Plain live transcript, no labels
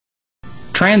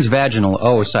Transvaginal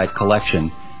oocyte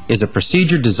collection is a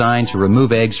procedure designed to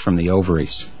remove eggs from the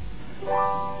ovaries.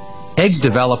 Eggs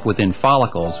develop within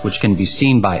follicles which can be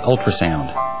seen by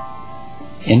ultrasound.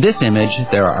 In this image,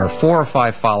 there are 4 or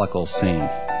 5 follicles seen.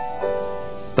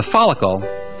 The follicle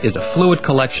is a fluid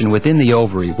collection within the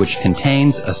ovary which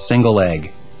contains a single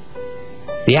egg.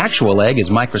 The actual egg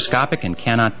is microscopic and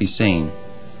cannot be seen.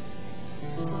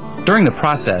 During the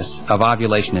process of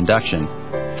ovulation induction,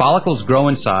 follicles grow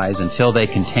in size until they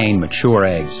contain mature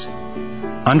eggs.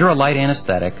 Under a light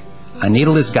anesthetic, a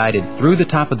needle is guided through the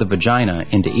top of the vagina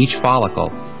into each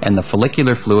follicle and the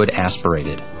follicular fluid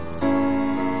aspirated.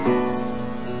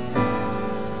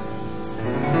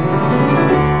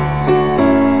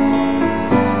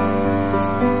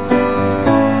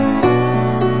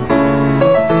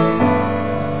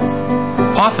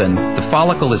 Often, the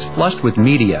follicle is flushed with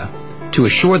media to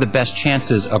assure the best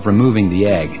chances of removing the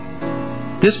egg.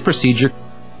 This procedure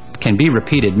can be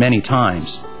repeated many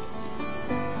times.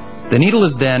 The needle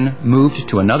is then moved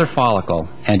to another follicle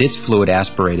and its fluid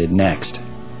aspirated next.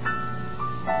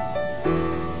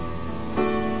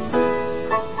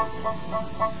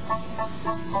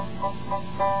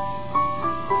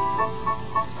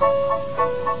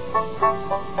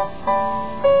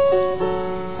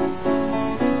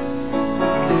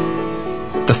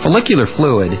 The follicular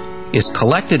fluid is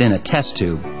collected in a test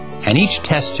tube, and each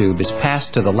test tube is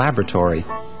passed to the laboratory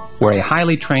where a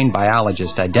highly trained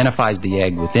biologist identifies the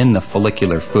egg within the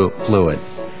follicular fluid.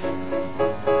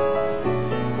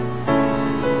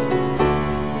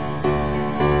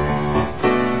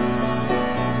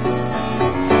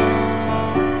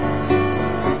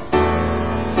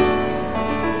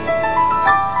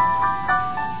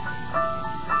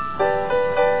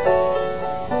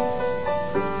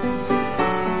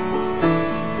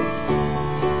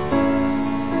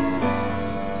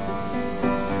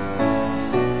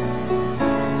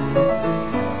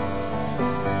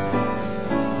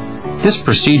 This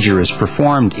procedure is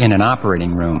performed in an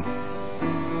operating room.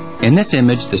 In this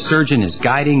image, the surgeon is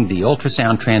guiding the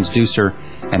ultrasound transducer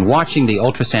and watching the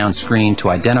ultrasound screen to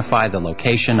identify the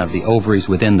location of the ovaries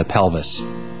within the pelvis.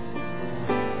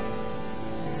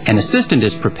 An assistant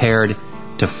is prepared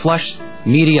to flush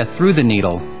media through the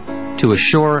needle to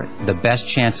assure the best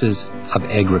chances of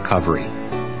egg recovery.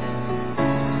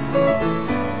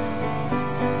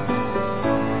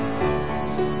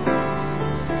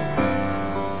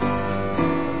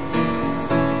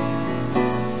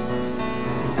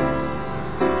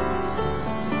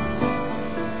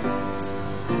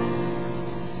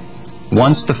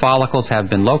 Once the follicles have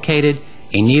been located,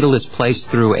 a needle is placed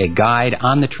through a guide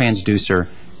on the transducer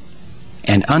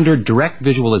and under direct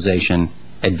visualization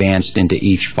advanced into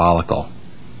each follicle.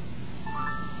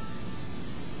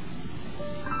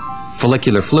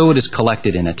 Follicular fluid is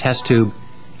collected in a test tube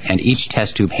and each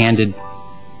test tube handed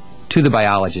to the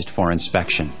biologist for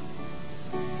inspection.